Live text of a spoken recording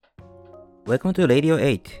Welcome to Radio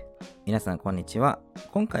 8。皆さんこんにちは。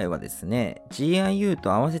今回はですね、GIU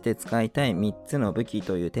と合わせて使いたい3つの武器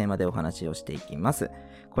というテーマでお話をしていきます。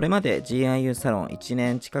これまで GIU サロン1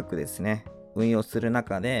年近くですね、運用する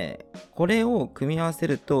中で、これを組み合わせ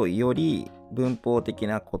るとより文法的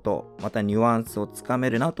なこと、またニュアンスをつかめ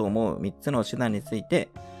るなと思う3つの手段について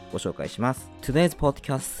ご紹介します。Today's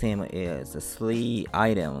podcast theme is 3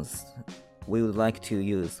 items we would like to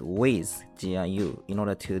use with GIU in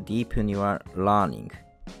order to deepen your learning.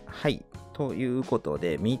 はい。ということ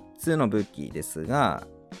で、3つの武器ですが、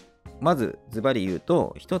まずズバリ言う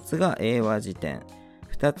と、1つが英和辞典、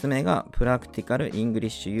2つ目がプラクティカル・イングリッ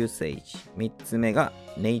シュ・ユーセージ、3つ目が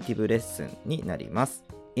ネイティブレッスンになります。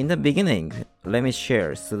In the beginning, let me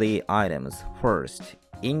share 3 items. First,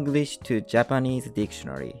 English to Japanese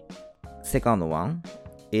dictionary. Second one,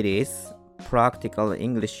 it is Practical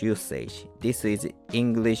English Usage. This is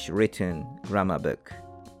English written grammar book.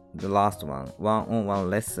 The last one-on-one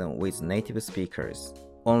lesson with native speakers.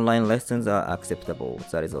 Online lessons are acceptable.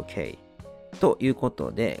 That is okay. というこ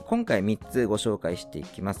とで、今回3つご紹介してい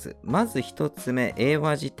きます。まず1つ目、英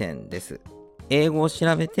和辞典です。英語を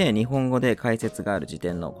調べて日本語で解説がある辞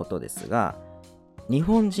典のことですが、日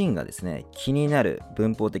本人がですね、気になる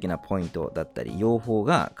文法的なポイントだったり、用法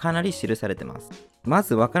がかなり記されてます。ま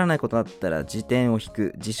ずわからないことだったら辞典を引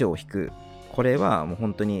く、辞書を引く。これはもう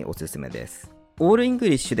本当におすすめです。オールイング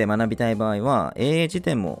リッシュで学びたい場合は、英英辞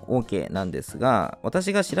典も OK なんですが、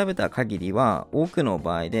私が調べた限りは、多くの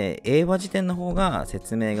場合で英和辞典の方が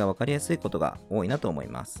説明がわかりやすいことが多いなと思い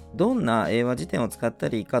ます。どんな英和辞典を使った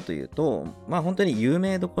らいいかというと、本当に有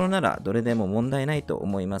名どころならどれでも問題ないと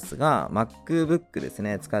思いますが、MacBook です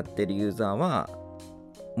ね、使っているユーザーは、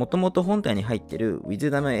もともと本体に入っている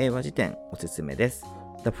Wisdom 英和辞典おすすめです。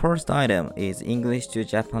The first item is English to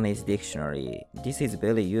Japanese dictionary. This is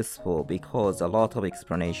very useful because a lot of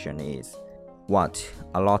explanation is what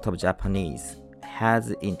a lot of Japanese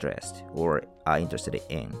has interest or are interested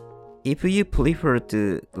in. If you prefer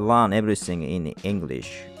to learn everything in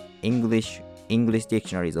English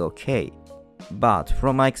dictionary is okay. But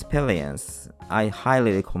from my experience, I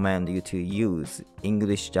highly recommend you to use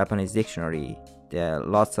English Japanese dictionary. There are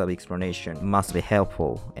lots of explanation must be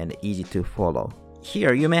helpful and easy to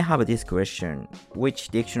follow.Here you may have this question, which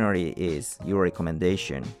dictionary is your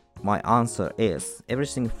recommendation? My answer is,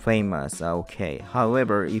 everything famous are okay.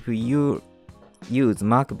 However, if you use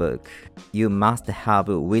MacBook, you must have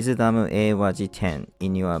Wisdom 英和辞典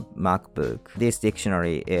in your MacBook. This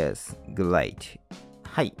dictionary is great.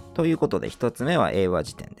 はい。ということで、一つ目は英和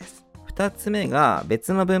辞典です。二つ目が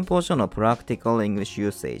別の文法書の Practical English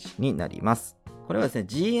Usage になります。これはですね、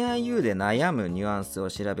GIU で悩むニュアンスを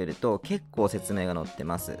調べると結構説明が載って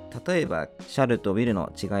ます。例えば、shall と will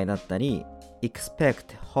の違いだったり、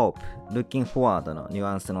expect, hope, looking forward のニュ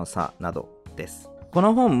アンスの差などです。こ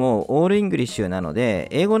の本もオールイングリッシュなので、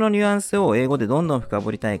英語のニュアンスを英語でどんどん深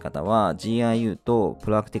掘りたい方は、GIU と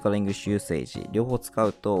Practical English Usage 両方使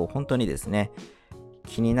うと本当にですね、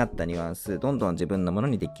気になったニュアンス、どんどん自分のもの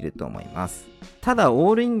にできると思います。ただ、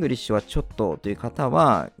オールイングリッシュはちょっとという方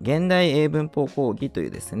は、現代英文法講義という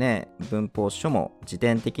ですね、文法書も辞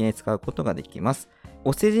典的に使うことができます。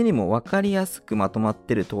お世辞にも分かりやすくまとまっ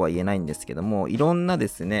てるとは言えないんですけども、いろんなで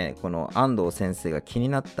すね、この安藤先生が気に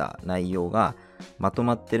なった内容がまと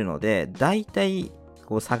まってるので、だいたい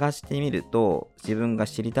こう探してみると、自分が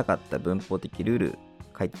知りたかった文法的ルール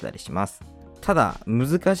書いてたりします。ただ、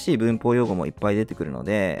難しい文法用語もいっぱい出てくるの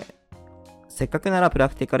で、せっかくならプラ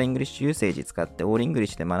クティカル・イングリッシュ・ユーセージ使ってオールイングリッ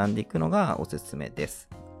シュで学んでいくのがおすすめです。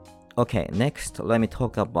Okay, next, let me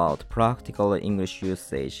talk about practical English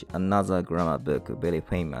usage, another grammar book very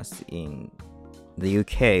famous in the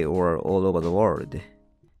UK or all over the world.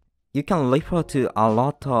 You can refer to a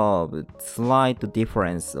lot of slight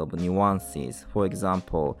difference of nuances. For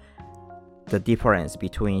example, the difference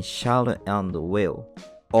between shall and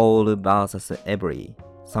will.All versus every,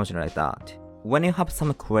 something like that. When you have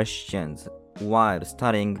some questions while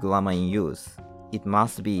studying grammar in use, it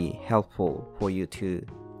must be helpful for you to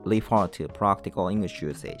refer to practical English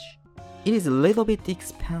usage. It is a little bit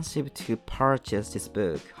expensive to purchase this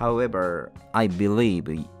book. However, I believe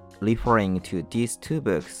referring to these two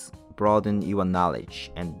books broaden your knowledge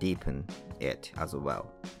and deepen it as well.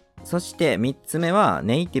そして3つ目は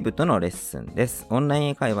ネイティブとのレッスンです。オンライン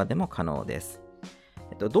英会話でも可能です。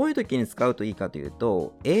どういう時に使うといいかという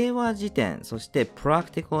と、英和辞典、そして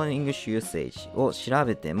Practical English Usage を調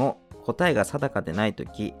べても答えが定かでない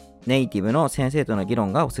時、ネイティブの先生との議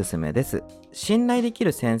論がおすすめです。信頼でき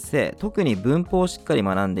る先生、特に文法をしっかり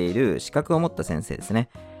学んでいる資格を持った先生ですね。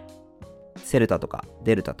セルタとか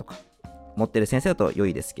デルタとか持ってる先生だと良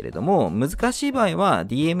いですけれども、難しい場合は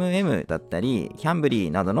DMM だったり、キャンブリ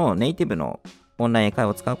ーなどのネイティブのオンライン英会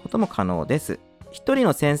話を使うことも可能です。一人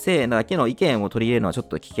の先生だけの意見を取り入れるのはちょっ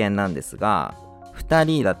と危険なんですが、2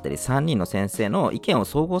人だったり3人の先生の意見を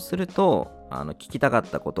総合すると、聞きたかっ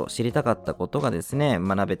たこと、知りたかったことがですね、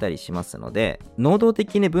学べたりしますので、能動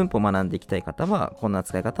的に文法を学んでいきたい方は、こんな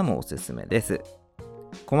使い方もおすすめです。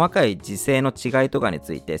細かい時制の違いとかに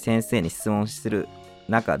ついて先生に質問する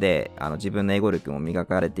中で、自分の英語力も磨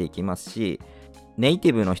かれていきますし、ネイテ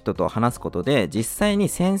ィブの人と話すことで実際に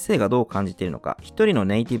先生がどう感じているのか、一人の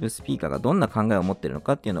ネイティブスピーカーがどんな考えを持っているの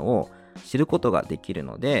かっていうのを知ることができる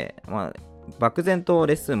ので、漠然と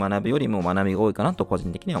レッスン学ぶよりも学びが多いかなと個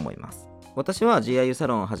人的には思います。私は GIU サ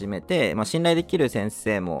ロンを始めて、信頼できる先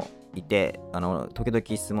生もいて、時々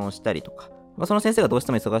質問したりとか、その先生がどうし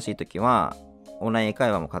ても忙しいときはオンライン英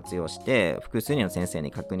会話も活用して複数人の先生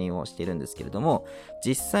に確認をしているんですけれども、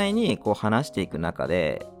実際にこう話していく中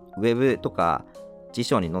でウェブとか辞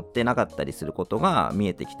書に載ってなかったりすることが見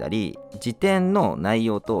えてきたり、辞典の内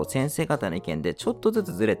容と先生方の意見でちょっとず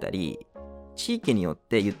つずれたり、地域によっ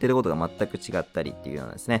て言ってることが全く違ったりっていうよう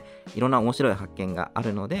なですね、いろんな面白い発見があ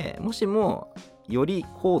るので、もしもより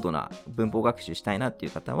高度な文法学習したいなってい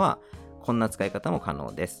う方は、こんな使い方も可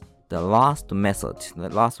能です。The last method,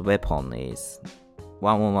 the last weapon is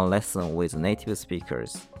one-on-one lesson with native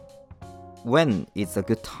speakers. When is a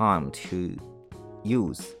good time to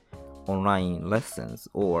use online lessons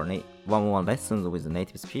or one-on-one lessons with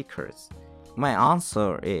native speakers? My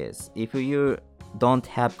answer is, if you don't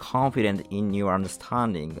have confidence in your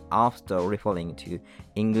understanding after referring to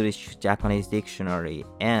English-Japanese dictionary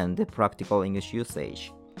and practical English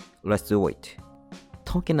usage, let's do it.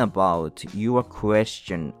 Talking about your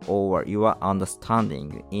question or your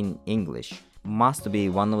understanding in English must be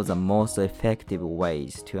one of the most effective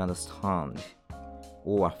ways to understand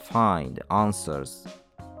or find answers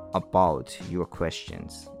about your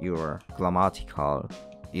questions, your grammatical,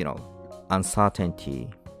 uncertainty.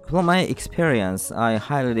 From my experience, I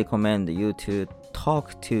highly recommend you to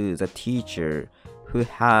talk to the teacher who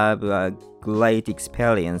have a great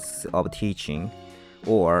experience of teaching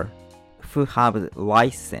or who have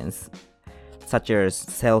license such as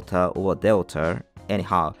CELTA or Delta.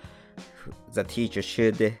 Anyhow, the teacher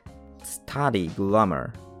should study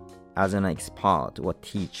grammar as an expert or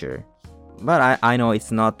teacher. But I know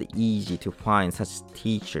it's not easy to find such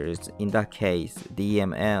teachers. In that case,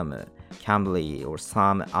 DMM, Cambly, or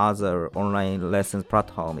some other online lessons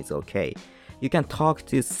platform is okay. You can talk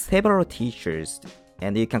to several teachers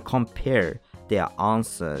and you can compare their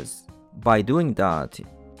answers. By doing that,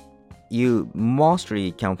 you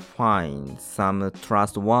mostly can find some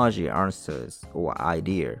trustworthy answers or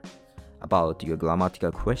idea about your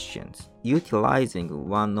grammatical questions. Utilizing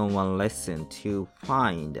one-on-one lesson to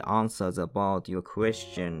find answers about your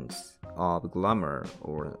questions of grammar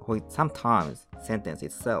or sometimes sentence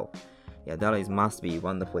itself, that must be a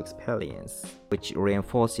wonderful experience, which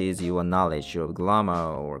reinforces your knowledge of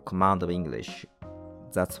grammar or command of English.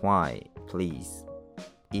 That's why, please,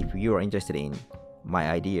 if you are interested in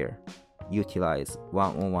my idea, utilize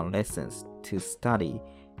one-on-one lessons to study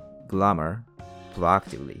grammar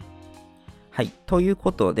proactively. はい。という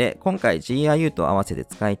ことで、今回 GIU と合わせて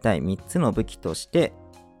使いたい3つの武器として、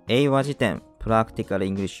英和辞典、Practical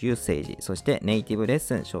English Usage、そしてネイティブレッ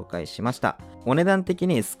スン紹介しました。お値段的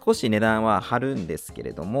に少し値段は張るんですけ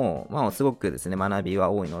れども、すごくですね、学びは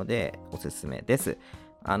多いのでおすすめです。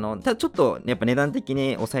ただちょっとやっぱ値段的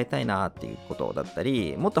に抑えたいなっていうことだった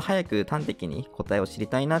り、もっと早く端的に答えを知り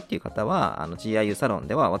たいなっていう方は、GIU サロン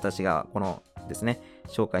では私がこのですね、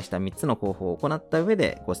紹介した3つの方法を行った上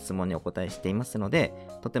でご質問にお答えしていますので、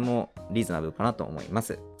とてもリーズナブルかなと思いま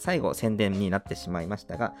す。最後宣伝になってしまいまし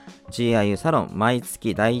たが、GIU サロン毎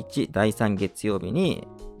月第1、第3月曜日に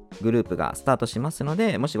グループがスタートしますの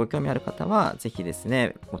で、もしご興味ある方はぜひです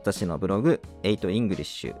ね、私のブログ8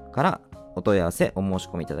 English からお問い合わせお申し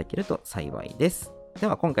込みいただけると幸いです。で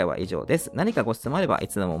は今回は以上です。何かご質問あればい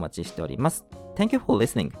つでもお待ちしております。Thank you for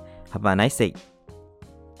listening. Have a nice day.